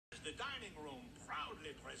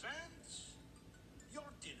presents your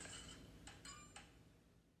dinner.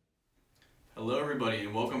 Hello everybody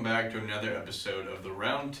and welcome back to another episode of The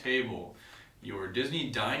Round Table, your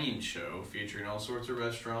Disney dining show featuring all sorts of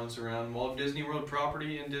restaurants around Walt Disney World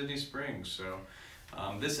property in Disney Springs. So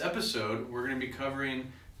this episode we're going to be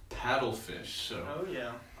covering Paddlefish. So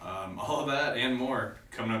all of that and more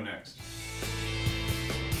coming up next.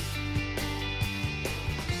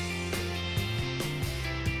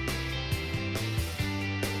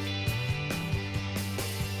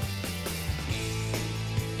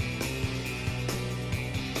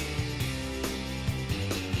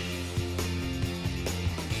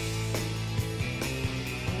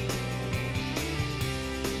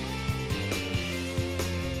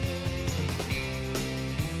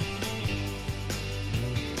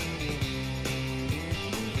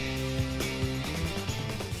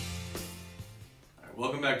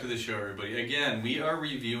 Welcome back to the show, everybody. Again, we are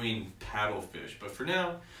reviewing Paddlefish, but for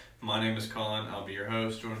now, my name is Colin. I'll be your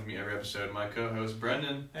host. Joining me every episode, my co-host,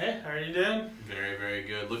 Brendan. Hey, how are you doing? Very, very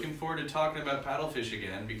good. Looking forward to talking about Paddlefish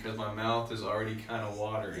again because my mouth is already kind of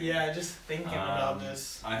watering. Yeah, just thinking about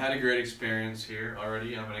this. I had a great experience here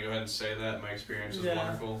already. I'm going to go ahead and say that. My experience was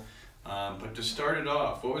wonderful. But to start it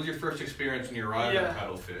off, what was your first experience when you arrived at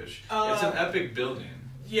Paddlefish? It's an epic building.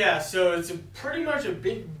 Yeah, so it's pretty much a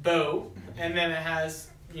big boat, and then it has,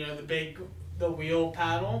 the wheel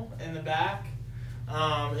paddle in the back.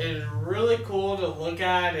 It is really cool to look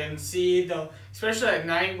at and see, especially at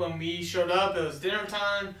night when we showed up. It was dinner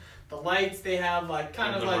time. The lights, they have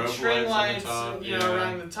kind of like string lights,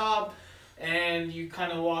 around the top, and you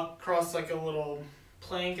kind of walk across like a little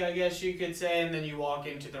plank, I guess you could say, and then you walk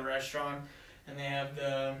into the restaurant, and they have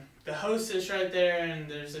the hostess right there, and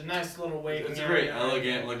there's a nice little waiting area. It's a very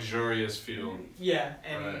elegant, luxurious feel. Yeah,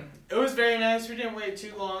 and it was very nice. We didn't wait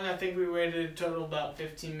too long. I think we waited a total about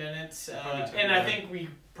 15 minutes. I think we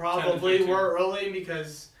probably were early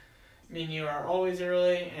because me and you are always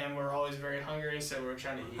early, and we're always very hungry, so we're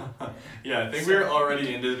trying to eat. Yeah, I think we were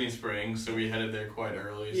already in Disney Springs, so we headed there quite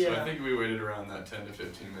early. So I think we waited around that 10 to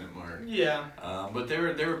 15 minute mark. Yeah. But they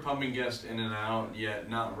were pumping guests in and out, yet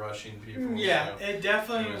not rushing people. Yeah, so it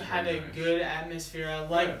definitely had a good atmosphere. I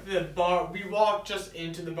like the bar. We walked just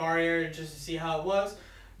into the bar area just to see how it was.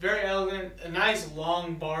 Very elegant, a nice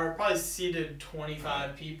long bar, probably seated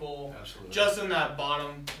 25 people. Absolutely. Just in that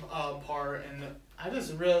bottom part, and I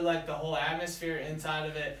just really like the whole atmosphere inside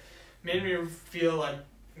of it. Made me feel like,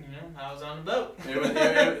 I was on a boat.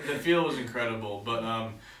 The feel was incredible, but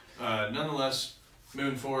nonetheless,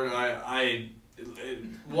 moving forward,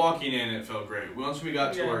 walking in, it felt great. Once we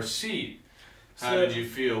got to our seat, how did you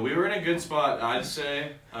feel? We were in a good spot, I'd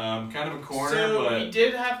say, kind of a corner, but we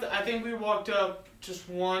did have to, I think we walked up just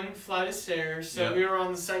one flight of stairs, so we were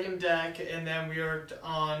on the second deck, and then we were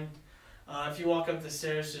on, if you walk up the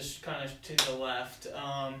stairs, just kind of to the left,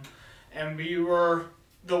 and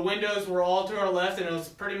the windows were all to our left, and it was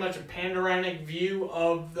pretty much a panoramic view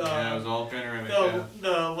of the it was all panoramic,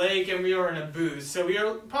 the lake, and we were in a booth, so we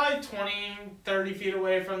were probably 20-30 feet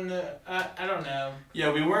away from the, I don't know.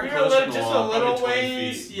 Yeah, we weren't close to the just wall, a little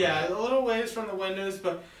ways, feet, a little ways from the windows,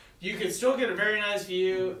 but you could still get a very nice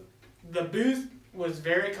view. The booth was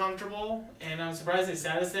very comfortable, and I'm surprised they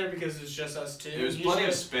sat us there because it was just us two. There was plenty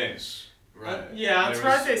of space. Right. I'm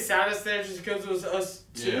surprised they sat us there just because it was us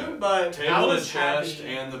two, but table I was to chest happy.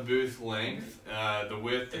 And the booth length, the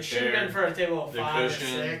width, the it chair. It should have been for a table of 5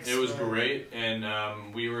 cushion, or 6. It was great, and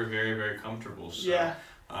we were very, very comfortable. So,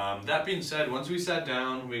 that being said, once we sat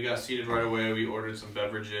down, we got seated right away. We ordered some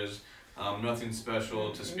beverages. Nothing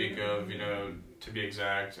special to speak of, to be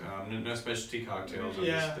exact. No specialty cocktails on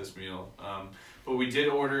this meal. But we did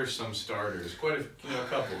order some starters, quite a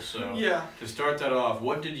couple. So to start that off,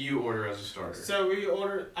 what did you order as a starter? So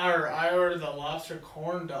I ordered the lobster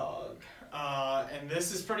corn dog, and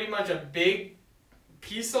this is pretty much a big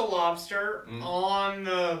piece of lobster on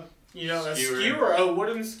the a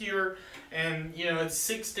wooden skewer, and it's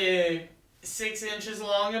 6 to 6 inches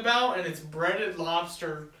long about, and it's breaded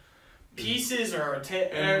lobster. Pieces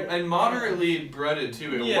and moderately breaded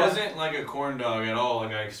too. It wasn't like a corn dog at all,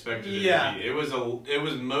 like I expected it to be. It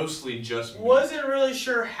was mostly just meat. Wasn't really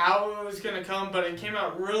sure how it was gonna come, but it came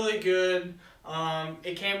out really good.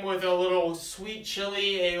 It came with a little sweet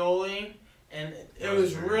chili aioli, and it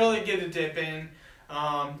was really good to dip in.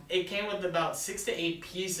 It came with about 6 to 8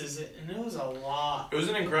 pieces, and it was a lot. It was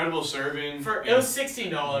an incredible serving. It was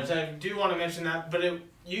 $16. I do want to mention that, but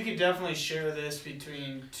you could definitely share this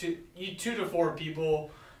between two to 4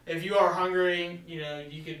 people. If you are hungry, you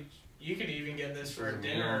could even get this for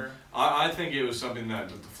dinner. I think it was something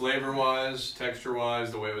that, flavor-wise,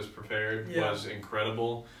 texture-wise, the way it was prepared was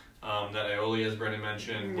incredible. That aioli, as Brendan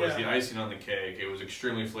mentioned, was the icing on the cake. It was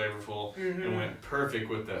extremely flavorful and went perfect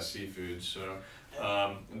with that seafood. So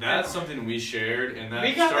that's something we shared, and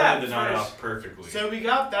that started the night off perfectly. So we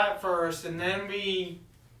got that first, and then we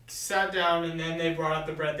sat down, and then they brought out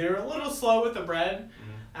the bread. They were a little slow with the bread.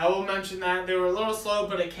 I will mention that. They were a little slow,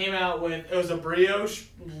 but it came out with, it was a brioche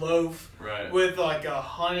loaf with like a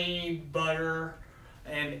honey butter,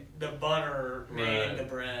 and the butter made the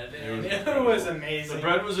bread. And it was amazing. The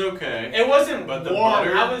bread was okay. It wasn't but warm.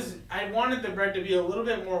 The butter, I wanted the bread to be a little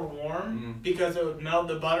bit more warm because it would melt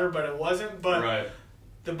the butter, but it wasn't. But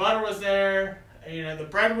the butter was there. You know, the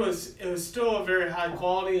bread was, it was still a very high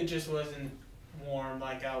quality. It just wasn't warm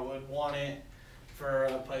like I would want it for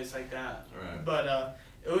a place like that. But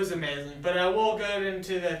it was amazing. But I will go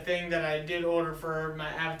into the thing that I did order for my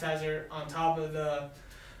appetizer on top of the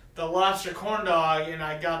lobster corn dog, and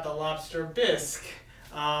I got the lobster bisque.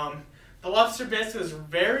 The lobster bisque was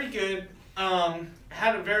very good.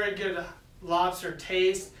 Had a very good lobster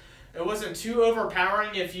taste. It wasn't too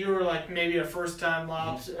overpowering if you were like maybe a first time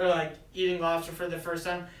lobster or like eating lobster for the first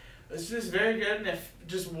time. It was just very good, and it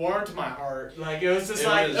just warmed my heart. Like it was just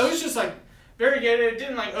like very good. It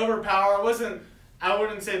didn't like overpower. It wasn't, I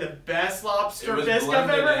wouldn't say the best lobster bisque I've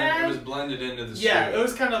ever had. It was blended into the soup. Yeah, it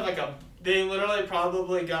was kind of like they literally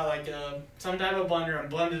probably got like some type of blender and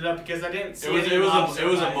blended it up because I didn't see it was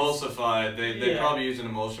emulsified. They probably used an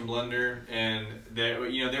emulsion blender, and there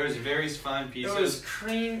was very fine pieces. It was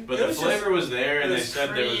cream, but the flavor was there, and they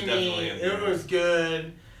said there was definitely in there. It was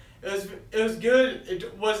good. It was good.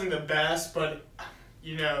 It wasn't the best, but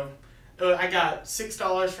I got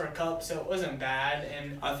 $6 for a cup, so it wasn't bad.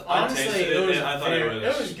 And honestly, it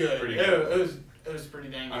was good. Pretty good. It was pretty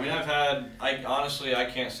dang good. I mean, I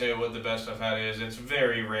can't say what the best I've had is. It's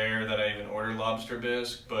very rare that I even order lobster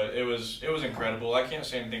bisque, but it was incredible. I can't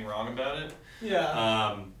say anything wrong about it.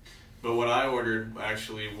 Yeah. But what I ordered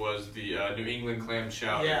actually was the New England clam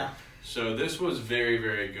chowder. Yeah. So this was very,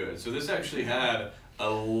 very good. So this actually had a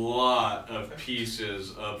lot of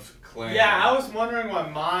pieces of clam. Yeah, I was wondering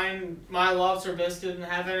why my lobster bisque didn't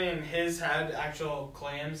have any, and his had actual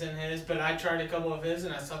clams in his. But I tried a couple of his,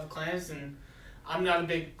 and I saw the clams, and I'm not a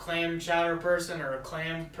big clam chowder person or a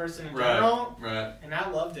clam person in general. Right. And I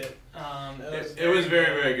loved it. It was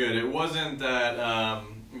very, very good. It wasn't that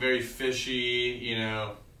very fishy,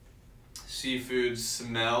 seafood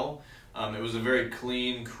smell. It was a very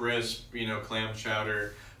clean, crisp, clam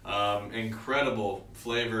chowder. Incredible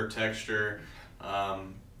flavor, texture.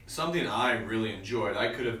 Something I really enjoyed.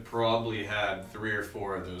 I could have probably had 3 or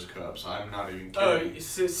 4 of those cups. I'm not even kidding. Oh,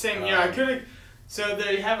 same. Yeah, I could have. So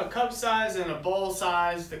they have a cup size and a bowl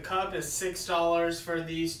size. The cup is $6 for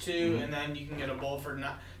these two, and then you can get a bowl for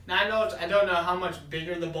 $9. I don't know how much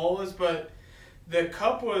bigger the bowl is, but the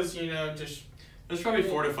cup was, just. It was probably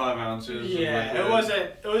 4 to 5 ounces. Yeah, it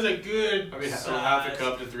was a good. Probably size, half a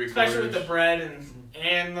cup to 3/4. Especially with the bread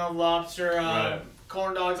and the lobster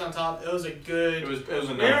corn dogs on top. It was a good. It was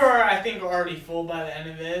enough. We were, I think, already full by the end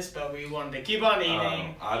of this, but we wanted to keep on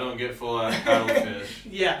eating. I don't get full out of paddlefish.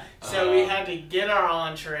 Yeah, so we had to get our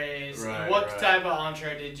entrees. Right, what type of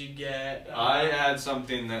entree did you get? I had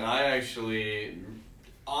something that I actually,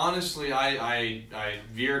 honestly, I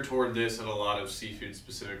veer toward this at a lot of seafood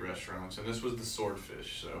specific restaurants, and this was the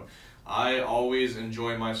swordfish. So I always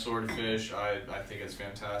enjoy my swordfish. I think it's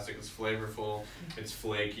fantastic. It's flavorful. It's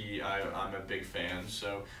flaky. I'm a big fan.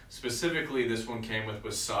 So specifically, this one came with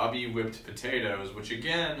wasabi whipped potatoes, which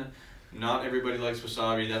again, not everybody likes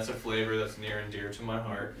wasabi. That's a flavor that's near and dear to my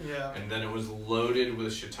heart. Yeah. And then it was loaded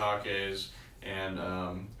with shiitakes and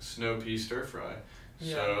snow pea stir fry.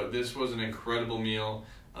 Yeah. So this was an incredible meal.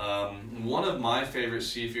 One of my favorite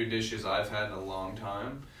seafood dishes I've had in a long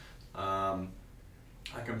time.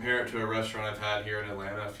 I compare it to a restaurant I've had here in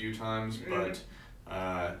Atlanta a few times, but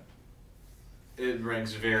it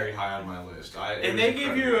ranks very high on my list. And they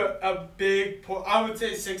give you a big I would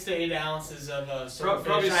say 6 to 8 ounces of swordfish.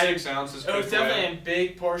 Probably 6 ounces. It was definitely a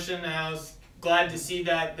big portion, and I was glad to see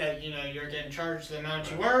that you're getting charged the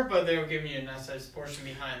amount you were, but they were giving you a nice sized portion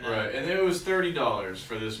behind that. Right, and it was $30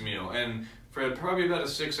 for this meal, and for probably about a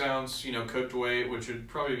 6 ounce, cooked weight, which would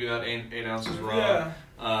probably be about 8 ounces raw.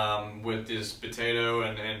 With this potato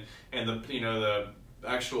and the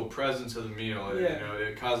actual presence of the meal.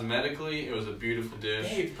 Cosmetically, it was a beautiful dish.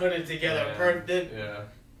 They put it together perfect. Yeah.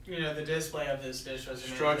 The display of this dish was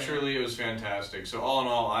amazing. Structurally, it was fantastic. So all in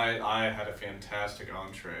all, I had a fantastic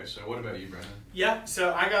entree. So what about you, Brendan? Yeah,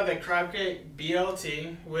 so I got the crab cake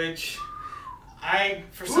BLT, which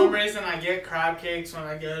for some reason I get crab cakes when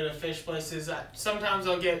I go to fish places. Sometimes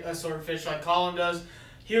I'll get a swordfish like Colin does.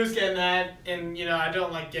 He was getting that, and I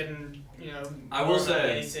don't like getting I will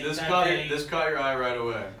say this caught your eye right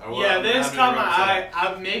away. This caught my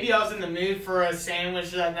eye. Maybe I was in the mood for a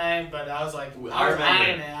sandwich that night, but I was like, I was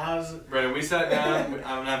eyeing it. Brendan, we sat down. I'm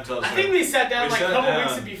gonna have to tell you. I think we sat down like a couple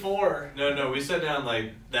weeks before. No, we sat down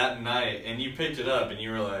like that night, and you picked it up, and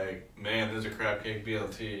you were like, "Man, there's a crab cake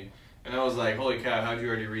BLT," and I was like, "Holy cow, how'd you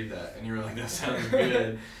already read that?" And you were like, "That sounds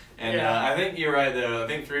good." And I think you're right though. I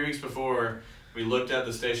think 3 weeks before, we looked at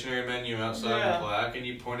the stationary menu outside the plaque, and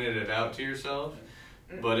you pointed it out to yourself.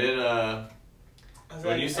 But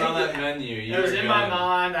when you saw that menu, it was in my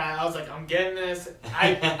mind. I was like, I'm getting this.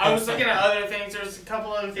 I was looking at other things. There's a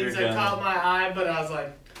couple other things that caught my eye, but I was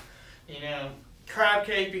like, crab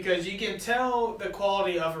cake, because you can tell the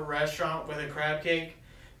quality of a restaurant with a crab cake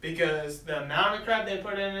because the amount of crab they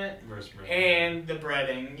put in it and the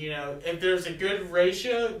breading. If there's a good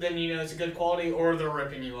ratio, then it's a good quality, or they're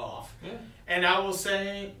ripping you off. Yeah. And I will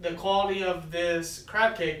say the quality of this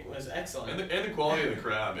crab cake was excellent. And the quality of the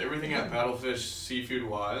crab. Everything at Paddlefish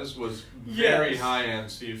seafood-wise was very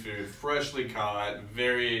high-end seafood, freshly caught,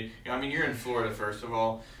 very... you're in Florida, first of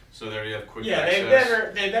all, so there you have quick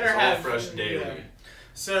access. They better have... all fresh daily. Yeah.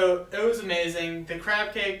 So it was amazing. The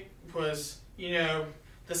crab cake was, the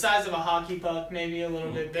size of a hockey puck, maybe a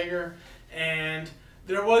little bit bigger, and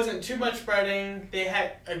there wasn't too much breading. They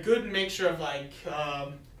had a good mixture of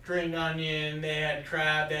green onion, they had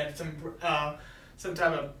crab, they had some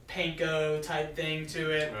type of panko type thing to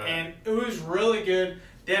it, and it was really good.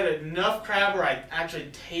 They had enough crab where I actually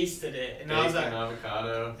tasted it, and bacon, I was like,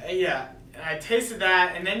 avocado. Yeah, I tasted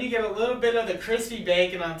that, and then you get a little bit of the crispy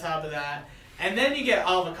bacon on top of that, and then you get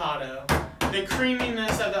avocado, the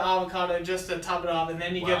creaminess of the avocado just to top it off, and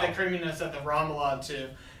then you get the creaminess of the remoulade too.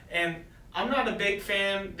 And I'm not a big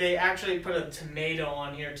fan. They actually put a tomato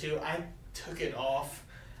on here too. I took it off.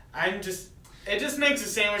 It just makes a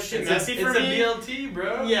sandwich too messy for me. It's a BLT,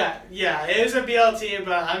 bro. Yeah, it is a BLT,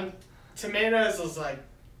 but tomatoes is like,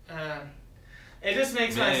 it just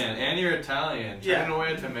makes and you're Italian. Turn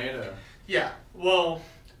away a tomato. Yeah, well,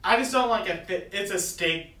 I just don't like it's a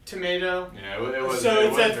steak tomato. Yeah, it was. So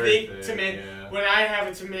it's a thick tomato. Yeah. When I have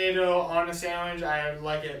a tomato on a sandwich, I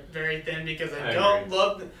like it very thin because I don't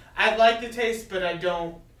love. I like the taste, but I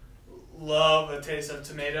don't love a taste of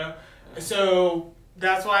tomato. So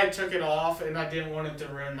that's why I took it off, and I didn't want it to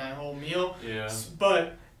ruin my whole meal. Yeah.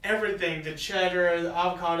 But everything, the cheddar, the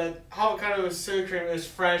avocado was so creamy. It was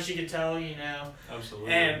fresh, you could tell,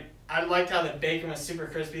 Absolutely. And I liked how the bacon was super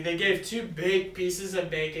crispy. They gave 2 big pieces of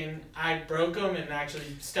bacon. I broke them and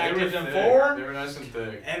actually stacked them forward. They were nice and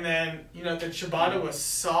thick. And then, the ciabatta was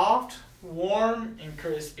soft, warm, and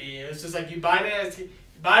crispy. It was just like you bite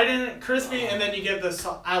in it crispy, and then you get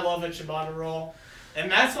I love a ciabatta roll. And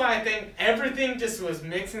that's why I think everything just was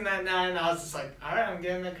mixing that night, and I was just like, all right, I'm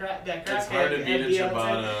getting that crab cake. It's hard to beat a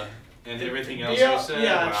ciabatta and everything else you said.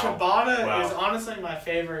 Yeah, ciabatta is honestly my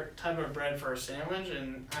favorite type of bread for a sandwich,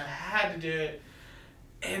 and I had to do it.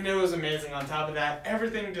 And it was amazing on top of that.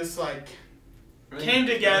 Everything just came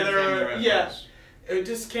together. It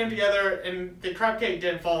just came together, and the crab cake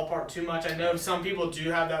didn't fall apart too much. I know some people do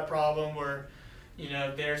have that problem where,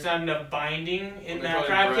 there's not enough binding in that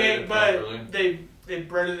crab cake, but they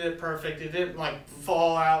breaded it perfect. It didn't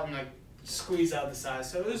fall out and squeeze out the size,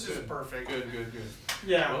 so it was just perfect. Good.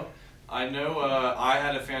 Yeah. Well, I know I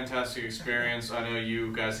had a fantastic experience. I know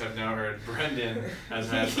you guys have now heard Brendan has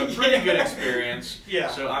had a pretty good experience. Yeah.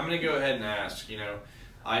 So I'm going to go ahead and ask,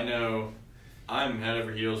 I know I'm head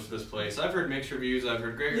over heels for this place. I've heard mixed reviews. I've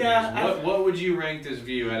heard great reviews. What would you rank this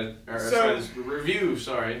this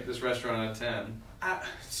restaurant out of 10?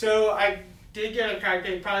 So I did get a crab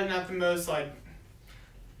cake. Probably not the most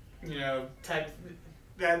type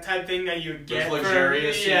thing that you would get. Those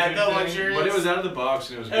luxurious. The luxurious. But it was out of the box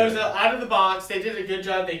and it was good. It was out of the box. They did a good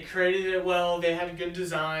job. They created it well. They had a good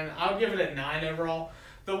design. I'll give it a 9 overall.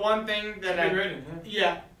 The one thing that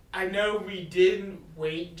I know we did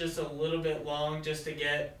wait just a little bit long just to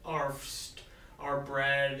get our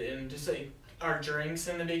bread and just our drinks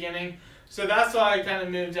in the beginning. So that's why I kind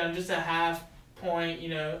of moved down just a half point.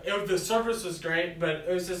 The service was great, but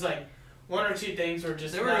it was just 1 or 2 things were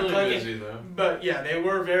just they were really busy though. But yeah, they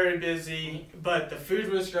were very busy. But the food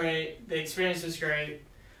was great. The experience was great.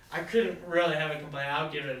 I couldn't really have a complaint. I'll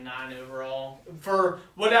give it a 9 overall for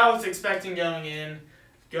what I was expecting going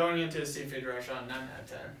into a seafood restaurant. 9 out of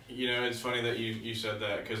 10. It's funny that you said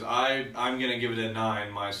that because I'm gonna give it a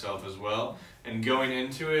 9 myself as well. And going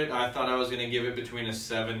into it, I thought I was gonna give it between a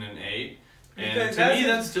 7 and 8. And to me,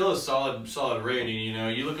 that's still a solid rating.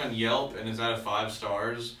 You look on Yelp and it's out of 5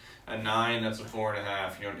 stars. A 9, that's a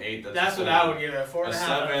 4.5. An 8, that's what I would give it. A 4.5. A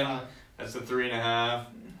 7, that's a 3.5.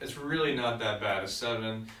 It's really not that bad. A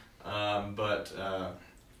 7. But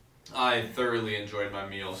I thoroughly enjoyed my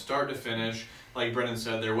meal, start to finish. Like Brendan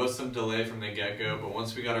said, there was some delay from the get-go, but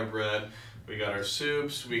once we got our bread, we got our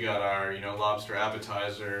soups, we got our lobster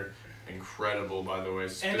appetizer. Incredible, by the way.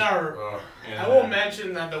 I will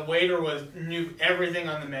mention that the waiter knew everything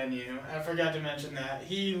on the menu. I forgot to mention that.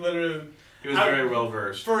 He literally... He was very well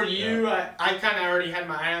versed. For you, yeah. I kind of already had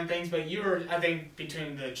my eye on things, but you were, I think,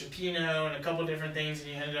 between the cioppino and a couple different things, and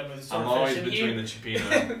you ended up with the swordfish. I'm always between the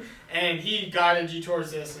cioppino. And he guided you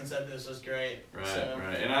towards this and said this was great. Right.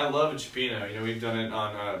 And I love a cioppino. We've done it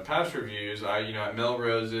on past reviews. At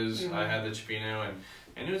Melrose's, I had the cioppino,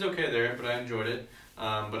 and it was okay there, but I enjoyed it.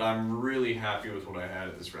 But I'm really happy with what I had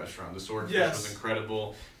at this restaurant. The swordfish was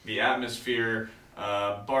incredible. The atmosphere,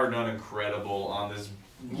 bar none, incredible on this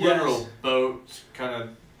literal boat kind of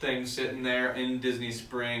thing sitting there in Disney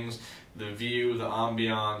Springs. The view, the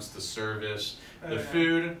ambiance, the service, the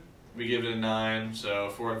food, we give it a 9, so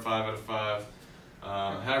 4 and 5 out of 5.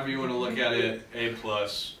 However you want to look at it, A+.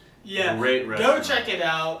 Yeah, great restaurant. Go check it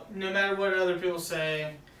out. No matter what other people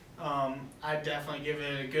say, I definitely give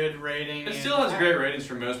it a good rating. It still has great ratings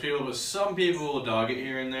for most people, but some people will dog it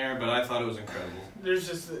here and there, but I thought it was incredible. There's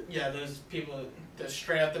just, those people that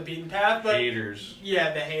stray off the beaten path. But haters.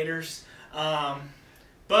 Yeah, the haters. But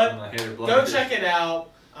go check it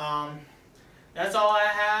out. That's all I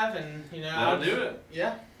have, and that'll do it.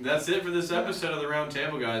 Yeah. That's it for this episode of the Round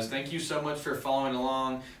Table, guys. Thank you so much for following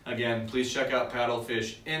along. Again, please check out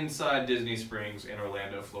Paddlefish inside Disney Springs in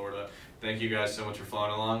Orlando, Florida. Thank you guys so much for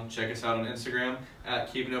following along. Check us out on Instagram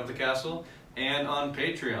at Keeping Up the Castle and on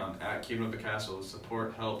Patreon at Keeping Up the Castle. The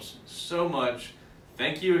support helps so much.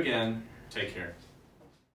 Thank you again. Take care.